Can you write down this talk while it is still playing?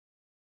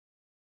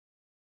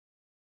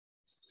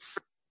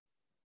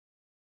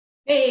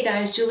Hey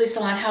guys, Julie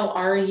Salon, how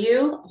are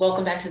you?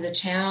 Welcome back to the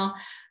channel.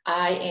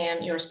 I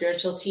am your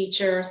spiritual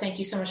teacher. Thank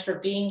you so much for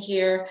being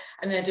here.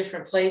 I'm in a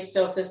different place,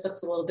 so if this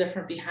looks a little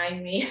different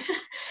behind me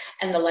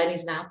and the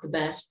lighting's not the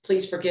best,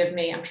 please forgive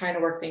me. I'm trying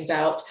to work things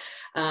out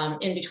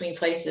in between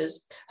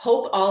places.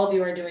 Hope all of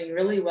you are doing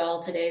really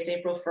well. Today is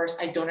April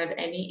 1st. I don't have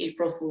any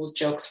April Fool's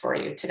jokes for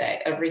you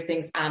today.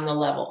 Everything's on the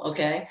level,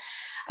 okay?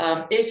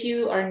 If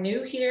you are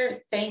new here,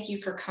 thank you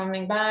for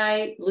coming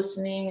by,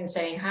 listening and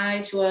saying hi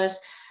to us.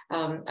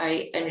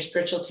 I am your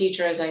spiritual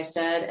teacher, as I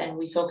said, and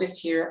we focus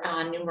here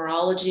on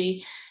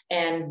numerology.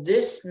 And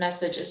this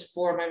message is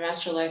for my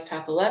Master Life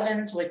Path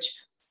 11s, which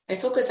I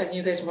focus on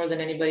you guys more than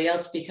anybody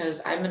else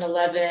because I'm an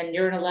 11,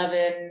 you're an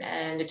 11,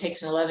 and it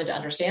takes an 11 to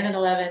understand an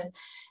 11.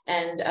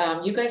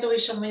 And you guys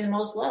always show me the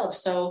most love.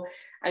 So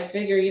I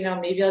figure,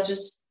 maybe I'll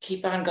just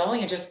keep on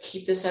going and just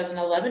keep this as an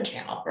 11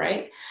 channel,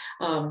 right?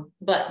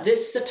 But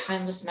this is a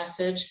timeless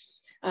message.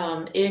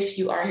 If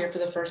you are here for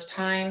the first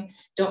time,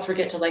 don't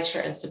forget to like,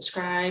 share, and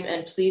subscribe.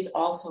 And please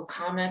also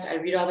comment. I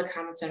read all the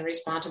comments and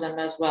respond to them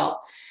as well.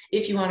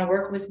 If you want to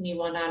work with me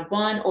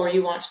one-on-one or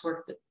you want to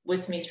work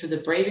with me through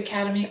the Brave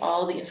Academy,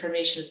 all the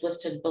information is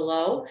listed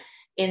below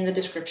in the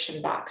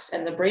description box.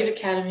 And the Brave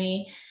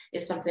Academy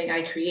is something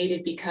I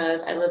created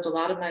because I lived a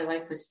lot of my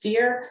life with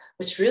fear,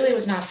 which really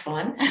was not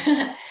fun.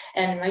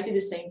 And it might be the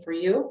same for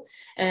you.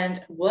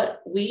 And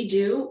what we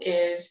do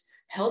is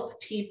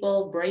help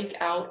people break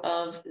out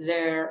of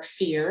their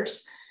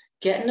fears,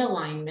 get in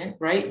alignment,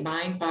 right?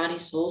 Mind, body,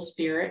 soul,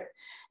 spirit,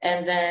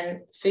 and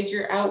then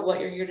figure out what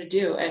you're here to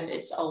do. And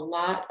it's a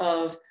lot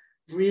of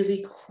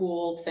really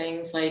cool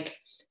things like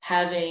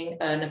having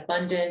an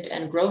abundant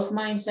and growth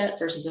mindset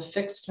versus a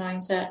fixed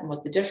mindset and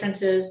what the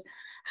difference is,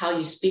 how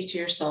you speak to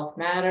yourself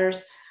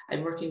matters.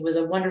 I'm working with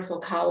a wonderful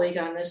colleague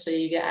on this. So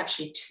you get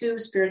actually 2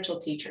 spiritual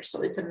teachers.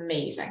 So it's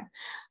amazing.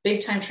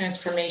 Big time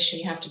transformation.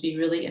 You have to be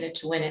really in it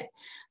to win it,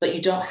 but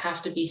you don't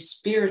have to be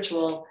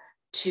spiritual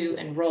to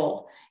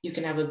enroll. You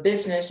can have a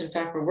business. In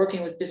fact, we're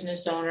working with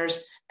business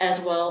owners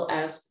as well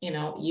as,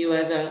 you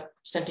as a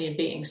sentient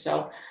being.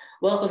 So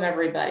welcome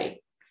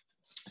everybody.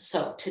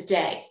 So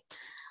today,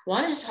 I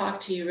wanted to talk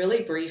to you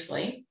really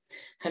briefly.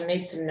 I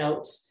made some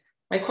notes.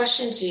 My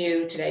question to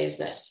you today is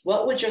this: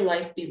 what would your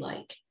life be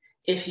like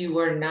if you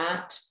were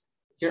not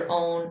your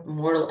own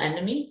mortal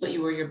enemy, but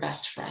you were your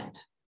best friend?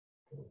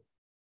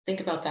 Think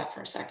about that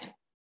for a second.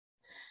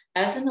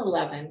 As an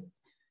 11,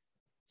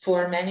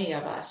 for many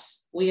of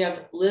us, we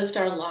have lived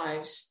our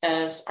lives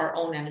as our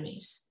own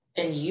enemies.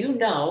 And you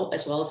know,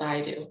 as well as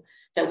I do,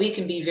 that we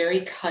can be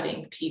very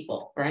cutting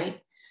people,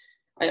 right?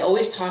 I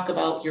always talk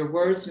about your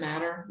words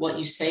matter, what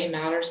you say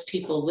matters,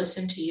 people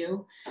listen to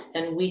you,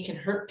 and we can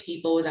hurt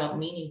people without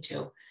meaning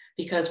to,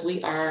 because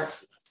we are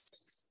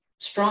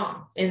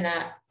strong in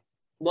that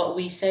what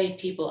we say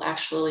people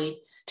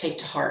actually take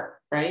to heart,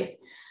 right?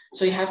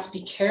 So you have to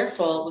be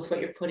careful with what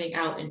you're putting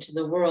out into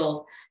the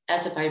world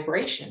as a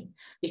vibration,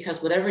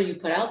 because whatever you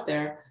put out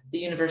there, the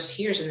universe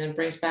hears and then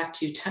brings back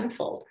to you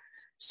tenfold.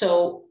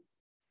 So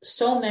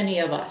many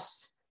of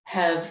us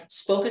have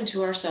spoken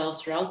to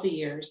ourselves throughout the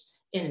years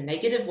in a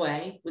negative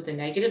way, with a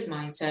negative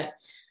mindset,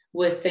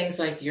 with things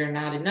like you're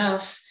not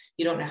enough,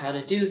 you don't know how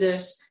to do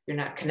this, you're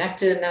not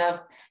connected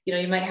enough.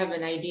 You might have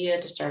an idea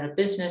to start a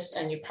business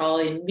and you're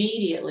probably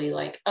immediately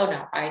like, oh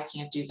no, I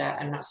can't do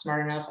that. I'm not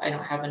smart enough. I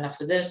don't have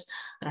enough of this.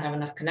 I don't have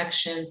enough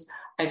connections.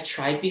 I've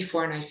tried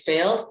before and I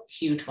failed.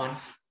 Huge one.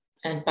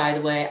 And by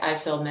the way, I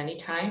failed many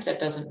times. That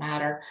doesn't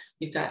matter.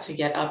 You've got to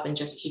get up and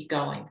just keep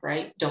going,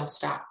 right? Don't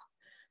stop,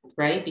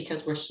 right?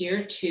 Because we're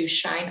here to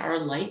shine our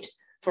light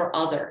for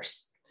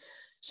others.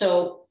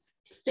 So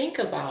think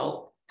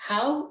about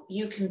how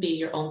you can be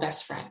your own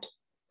best friend.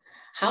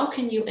 How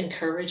can you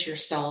encourage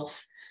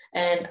yourself?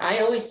 And I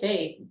always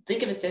say,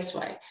 think of it this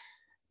way.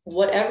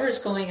 Whatever is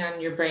going on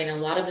in your brain, and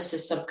a lot of this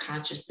is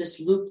subconscious,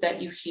 this loop that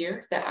you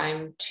hear that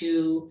I'm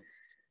too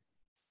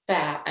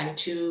fat, I'm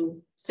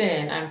too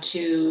thin, I'm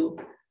too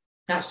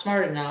not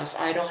smart enough,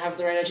 I don't have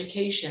the right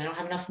education, I don't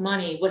have enough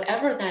money,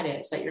 whatever that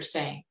is that you're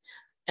saying.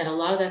 And a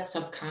lot of that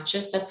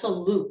subconscious, that's a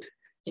loop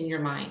in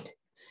your mind.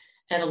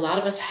 And a lot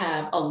of us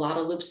have a lot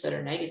of loops that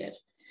are negative.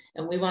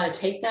 And we want to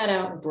take that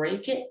out and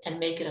break it and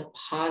make it a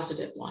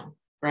positive one,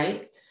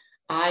 right?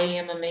 I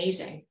am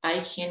amazing. I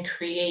can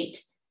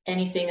create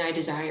anything I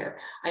desire.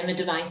 I'm a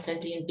divine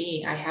sentient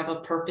being. I have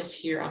a purpose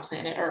here on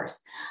planet Earth.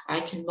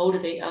 I can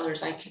motivate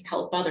others. I can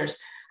help others.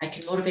 I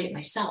can motivate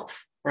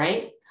myself,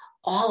 right?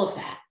 All of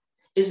that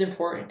is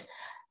important.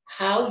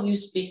 How you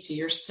speak to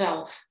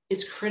yourself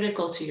is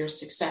critical to your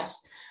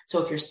success.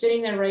 So if you're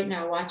sitting there right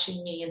now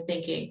watching me and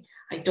thinking,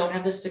 I don't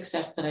have the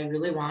success that I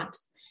really want,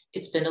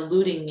 it's been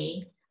eluding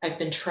me, I've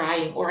been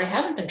trying, or I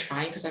haven't been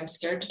trying because I'm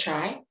scared to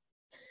try,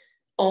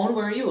 own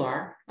where you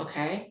are,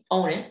 okay?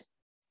 Own it.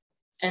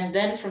 And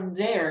then from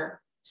there,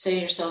 say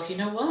to yourself, you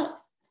know what?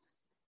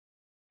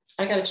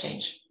 I got to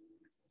change.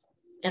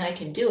 And I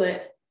can do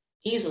it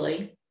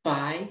easily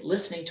by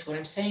listening to what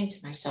I'm saying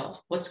to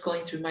myself, what's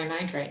going through my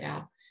mind right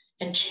now,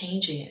 and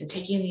changing it and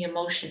taking the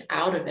emotion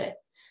out of it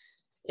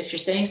If you're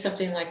saying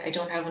something like, I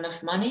don't have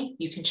enough money,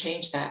 you can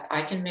change that.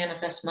 I can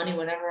manifest money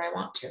whenever I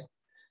want to,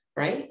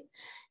 right?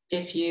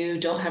 If you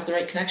don't have the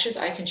right connections,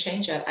 I can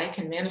change that. I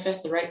can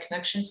manifest the right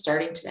connections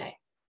starting today.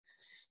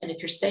 And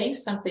if you're saying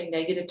something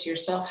negative to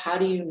yourself, how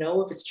do you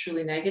know if it's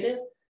truly negative?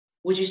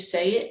 Would you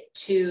say it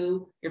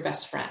to your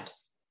best friend?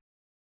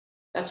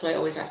 That's what I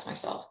always ask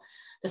myself.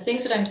 The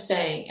things that I'm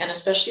saying, and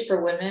especially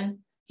for women,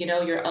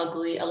 you're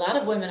ugly. A lot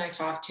of women I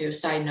talk to,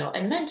 side note,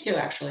 and men too,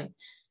 actually,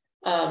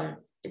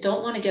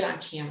 don't want to get on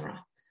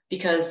camera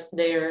because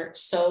they're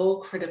so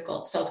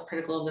critical,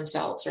 self-critical of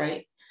themselves,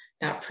 right?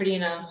 Not pretty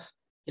enough.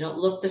 You don't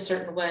look the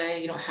certain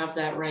way. You don't have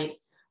that right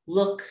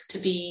look to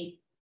be,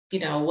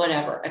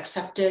 whatever,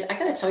 accepted. I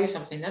got to tell you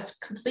something, that's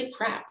complete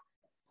crap.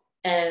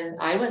 And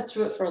I went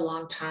through it for a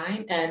long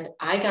time, and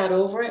I got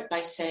over it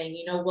by saying,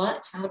 you know what?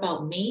 It's not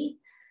about me.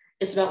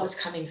 It's about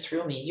what's coming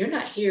through me. You're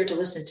not here to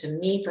listen to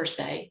me per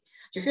se.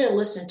 You're here to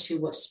listen to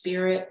what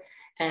spirit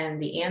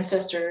and the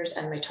ancestors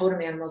and my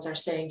totem animals are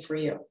saying for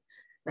you,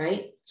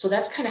 right? So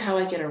that's kind of how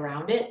I get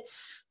around it.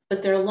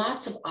 But there are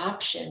lots of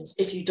options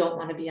if you don't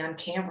want to be on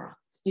camera.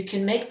 You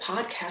can make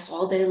podcasts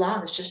all day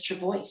long. It's just your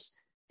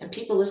voice. And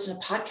people listen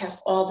to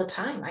podcasts all the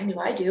time. I knew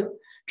I do.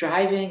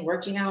 Driving,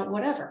 working out,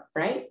 whatever,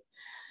 right?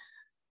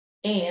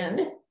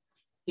 And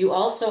you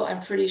also, I'm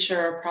pretty sure,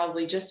 are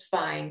probably just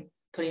fine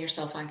putting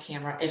yourself on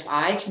camera. If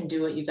I can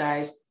do it, you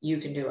guys, you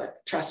can do it.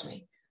 Trust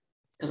me.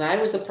 Because I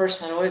was the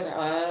person that always,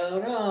 I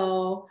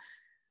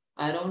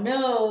don't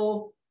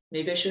know.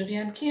 Maybe I shouldn't be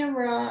on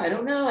camera. I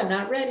don't know. I'm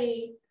not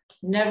ready.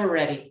 Never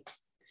ready.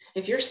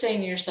 If you're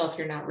saying to yourself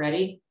you're not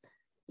ready,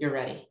 you're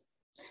ready.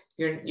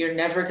 You're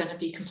never going to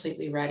be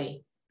completely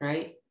ready,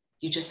 right?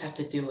 You just have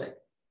to do it.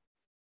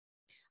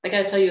 I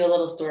got to tell you a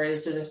little story.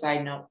 This is a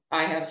side note.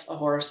 I have a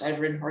horse. I've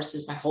ridden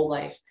horses my whole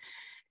life.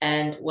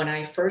 And when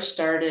I first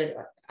started,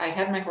 I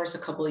had my horse a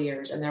couple of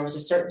years, and there was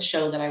a certain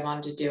show that I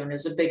wanted to do, and it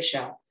was a big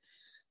show.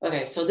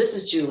 Okay, so this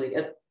is Julie,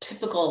 a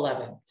typical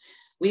 11.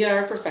 We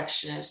are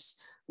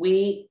perfectionists.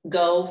 We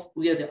go,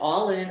 we either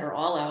all in or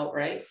all out,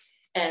 right?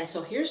 And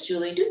so here's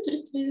Julie.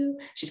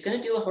 She's going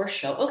to do a horse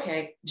show.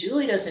 Okay,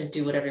 Julie doesn't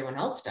do what everyone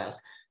else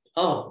does.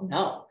 Oh,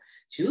 no.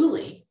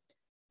 Julie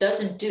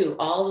doesn't do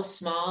all the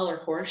smaller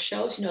horse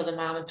shows, the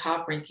mom and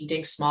pop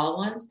rinky-dink small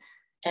ones,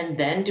 and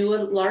then do a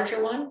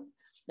larger one.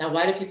 Now,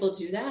 why do people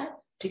do that?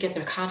 To get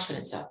their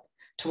confidence up,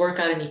 to work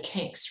out any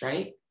kinks,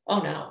 right? Oh,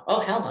 no.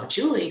 Oh, hell no.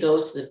 Julie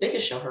goes to the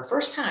biggest show, her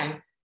first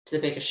time to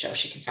the biggest show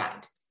she can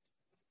find.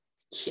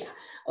 Yeah.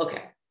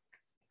 Okay.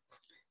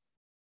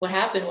 What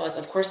happened was,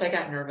 of course, I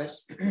got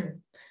nervous.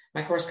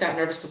 My horse got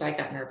nervous because I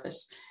got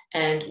nervous.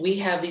 And we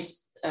have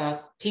these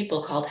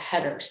people called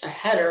headers. A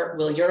header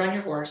you're on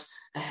your horse.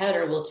 A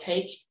header will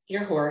take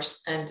your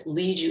horse and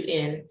lead you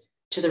in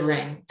to the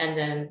ring. And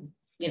then,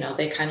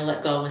 they kind of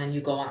let go and then you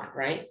go on,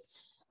 right?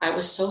 I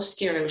was so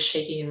scared. I was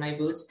shaking in my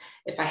boots.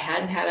 If I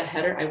hadn't had a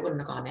header, I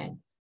wouldn't have gone in.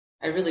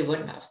 I really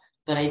wouldn't have,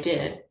 but I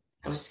did.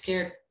 I was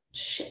scared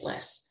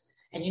shitless.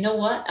 And you know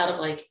what? Out of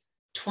like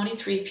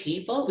 23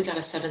 people, we got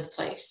a 7th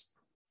place.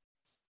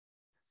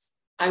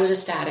 I was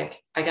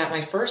ecstatic. I got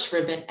my first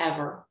ribbon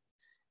ever,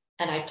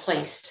 and I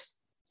placed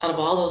out of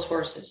all those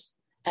horses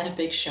at a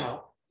big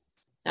show.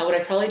 Now, would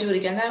I probably do it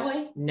again that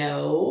way?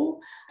 No.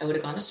 I would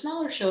have gone to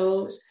smaller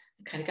shows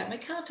and kind of got my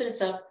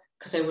confidence up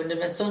because I wouldn't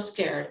have been so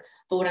scared.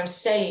 But what I'm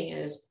saying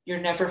is you're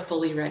never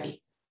fully ready.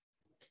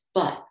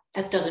 But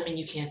that doesn't mean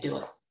you can't do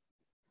it.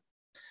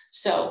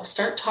 So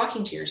start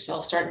talking to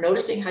yourself, start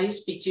noticing how you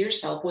speak to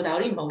yourself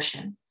without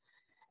emotion,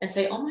 and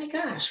say, oh my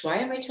gosh, why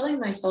am I telling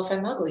myself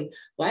I'm ugly?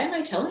 Why am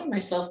I telling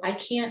myself I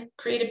can't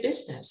create a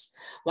business?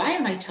 Why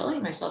am I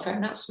telling myself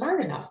I'm not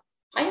smart enough?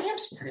 I am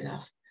smart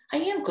enough. I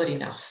am good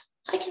enough.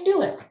 I can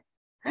do it,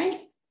 right?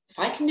 If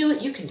I can do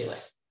it, you can do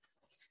it.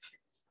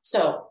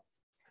 So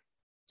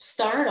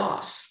start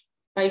off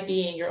by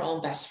being your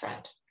own best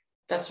friend.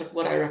 That's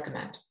what I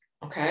recommend,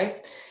 okay?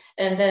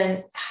 And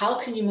then how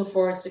can you move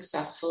forward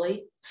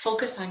successfully?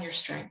 Focus on your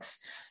strengths.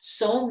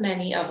 So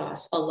many of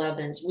us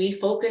 11s, we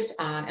focus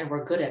on, and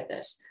we're good at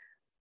this,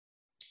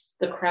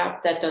 the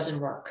crap that doesn't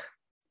work,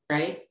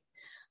 right?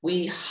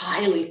 We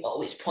highly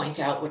always point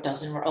out what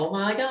doesn't work. Oh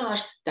my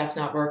gosh, that's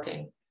not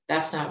working.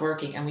 That's not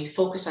working. And we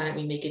focus on it,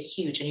 we make it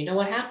huge. And you know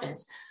what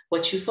happens?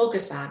 What you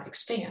focus on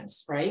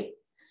expands, right?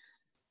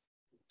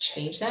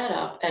 Change that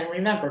up. And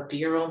remember, be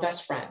your own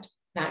best friend,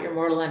 not your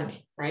mortal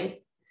enemy,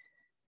 right?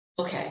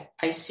 Okay,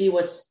 I see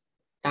what's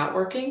not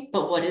working,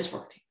 but what is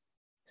working?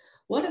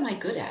 What am I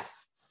good at,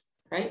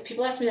 right?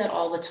 People ask me that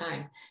all the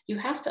time. You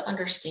have to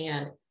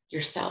understand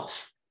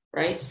yourself,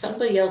 right?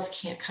 Somebody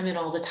else can't come in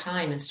all the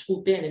time and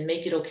swoop in and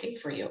make it okay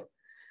for you.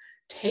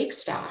 Take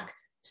stock,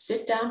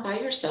 sit down by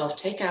yourself,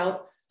 take out,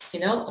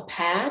 a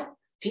pad,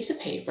 piece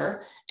of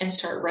paper, and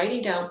start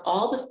writing down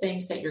all the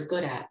things that you're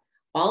good at,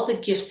 all the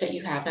gifts that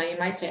you have. Now you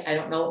might say, I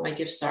don't know what my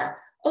gifts are.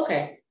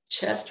 Okay,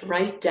 just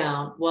write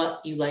down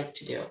what you like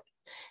to do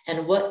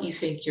and what you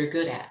think you're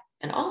good at,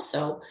 and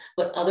also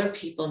what other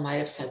people might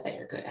have said that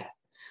you're good at.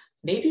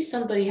 Maybe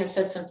somebody has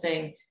said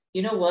something,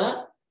 you know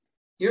what?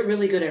 you're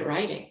really good at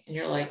writing. And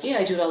you're like, yeah,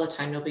 I do it all the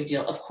time. No big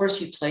deal. Of course,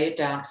 you play it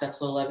down because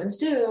that's what 11s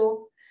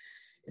do.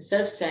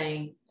 Instead of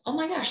saying, oh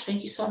my gosh,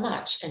 thank you so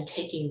much, and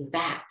taking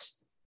that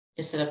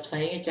instead of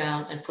playing it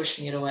down and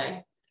pushing it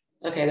away.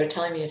 Okay, they're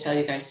telling me to tell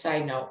you guys,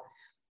 side note,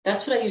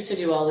 that's what I used to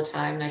do all the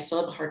time. And I still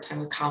have a hard time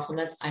with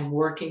compliments. I'm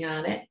working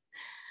on it.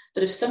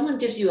 But if someone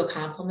gives you a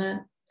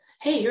compliment,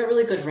 hey, you're a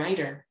really good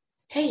writer.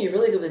 Hey, you're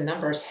really good with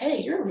numbers.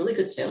 Hey, you're a really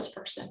good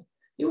salesperson.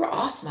 You were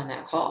awesome on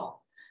that call.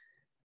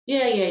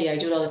 Yeah, I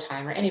do it all the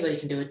time, or anybody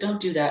can do it. Don't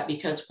do that,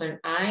 because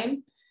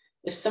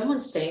if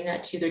someone's saying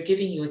that to you, they're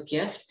giving you a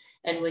gift.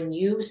 And when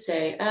you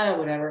say,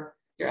 whatever,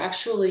 you're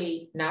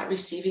actually not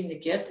receiving the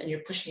gift and you're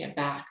pushing it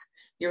back.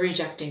 You're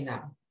rejecting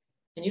them.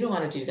 And you don't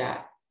want to do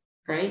that,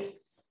 right?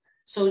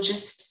 So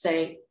just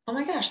say, oh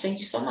my gosh, thank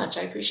you so much.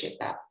 I appreciate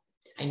that.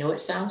 I know it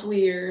sounds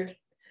weird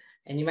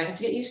and you might have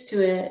to get used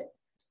to it,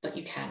 but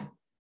you can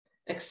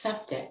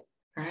accept it,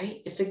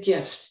 right? It's a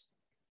gift.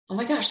 Oh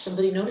my gosh,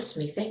 somebody noticed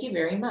me. Thank you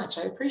very much.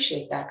 I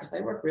appreciate that because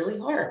I work really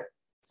hard,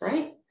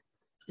 right?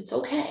 It's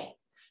okay.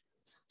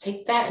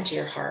 Take that into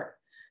your heart.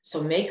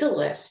 So make a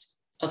list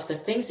of the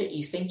things that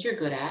you think you're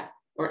good at,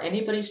 or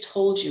anybody's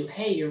told you,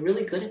 hey, you're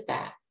really good at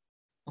that.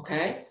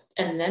 Okay.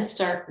 And then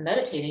start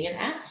meditating and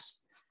ask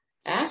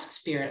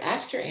spirit,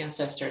 ask your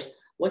ancestors,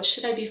 what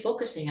should I be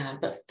focusing on?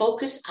 But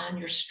focus on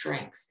your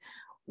strengths.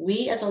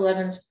 We as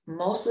 11s,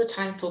 most of the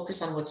time,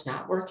 focus on what's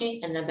not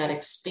working. And then that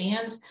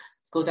expands,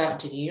 goes out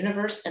into the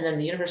universe. And then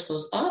the universe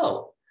goes,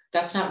 oh,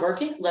 that's not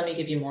working. Let me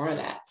give you more of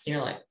that. And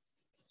you're like,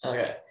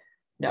 okay,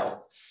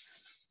 no.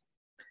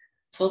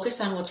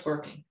 Focus on what's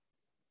working.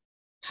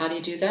 How do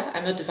you do that?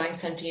 I'm a divine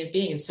sentient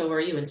being, and so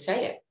are you, and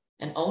say it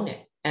and own it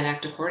and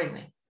act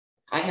accordingly.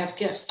 I have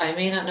gifts. I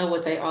may not know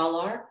what they all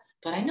are,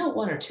 but I know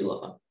one or two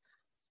of them,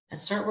 and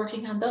start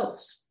working on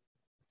those,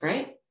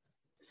 right?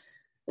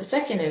 The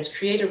second is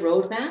create a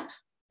roadmap,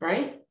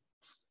 right?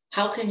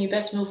 How can you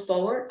best move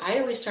forward? I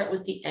always start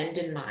with the end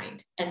in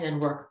mind and then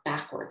work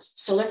backwards.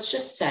 So let's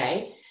just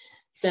say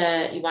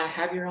that you want to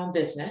have your own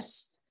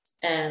business,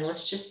 and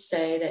let's just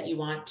say that you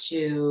want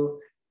to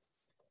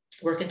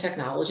work in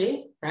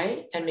technology,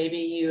 right? And maybe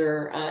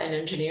you're an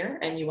engineer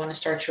and you want to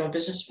start your own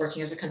business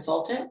working as a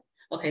consultant.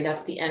 Okay,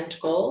 that's the end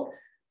goal.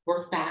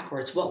 Work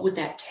backwards. What would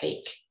that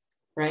take,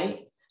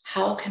 right?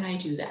 How can I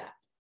do that?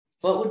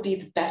 What would be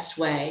the best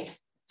way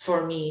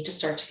for me to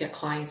start to get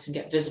clients and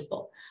get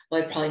visible?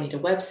 Well, I probably need a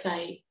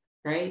website,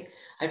 right?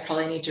 I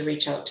probably need to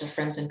reach out to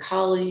friends and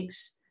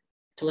colleagues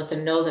to let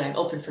them know that I'm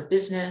open for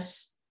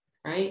business,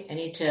 right? I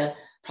need to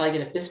probably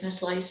get a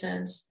business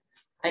license.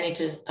 I need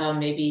to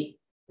maybe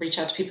reach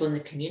out to people in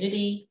the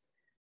community.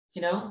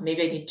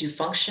 Maybe I need to do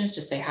functions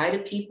to say hi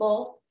to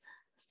people.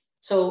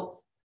 So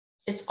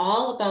it's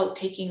all about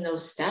taking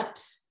those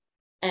steps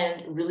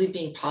and really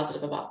being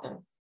positive about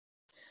them.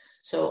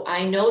 So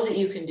I know that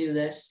you can do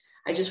this.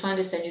 I just wanted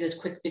to send you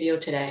this quick video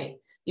today.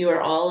 You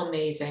are all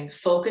amazing.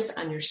 Focus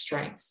on your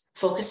strengths,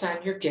 focus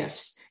on your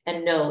gifts,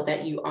 and know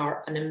that you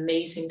are an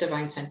amazing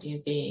divine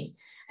sentient being,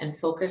 and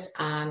focus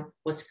on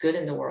what's good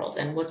in the world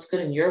and what's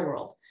good in your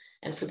world.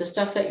 And for the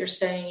stuff that you're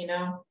saying,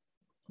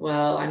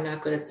 well, I'm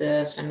not good at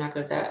this, I'm not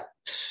good at that.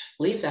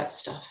 Leave that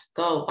stuff.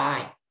 Go,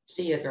 bye.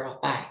 See ya, girl,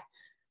 bye.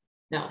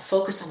 No,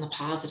 focus on the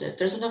positive.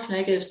 There's enough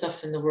negative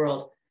stuff in the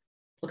world.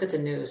 Look at the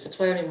news. That's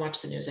why I don't even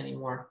watch the news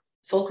anymore.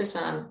 Focus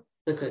on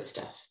the good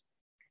stuff.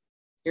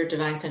 You're a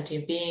divine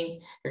sentient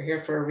being. You're here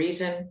for a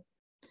reason.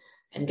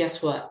 And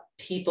guess what?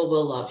 People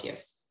will love you.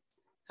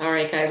 All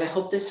right, guys, I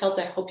hope this helped.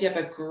 I hope you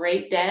have a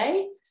great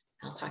day.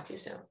 I'll talk to you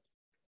soon.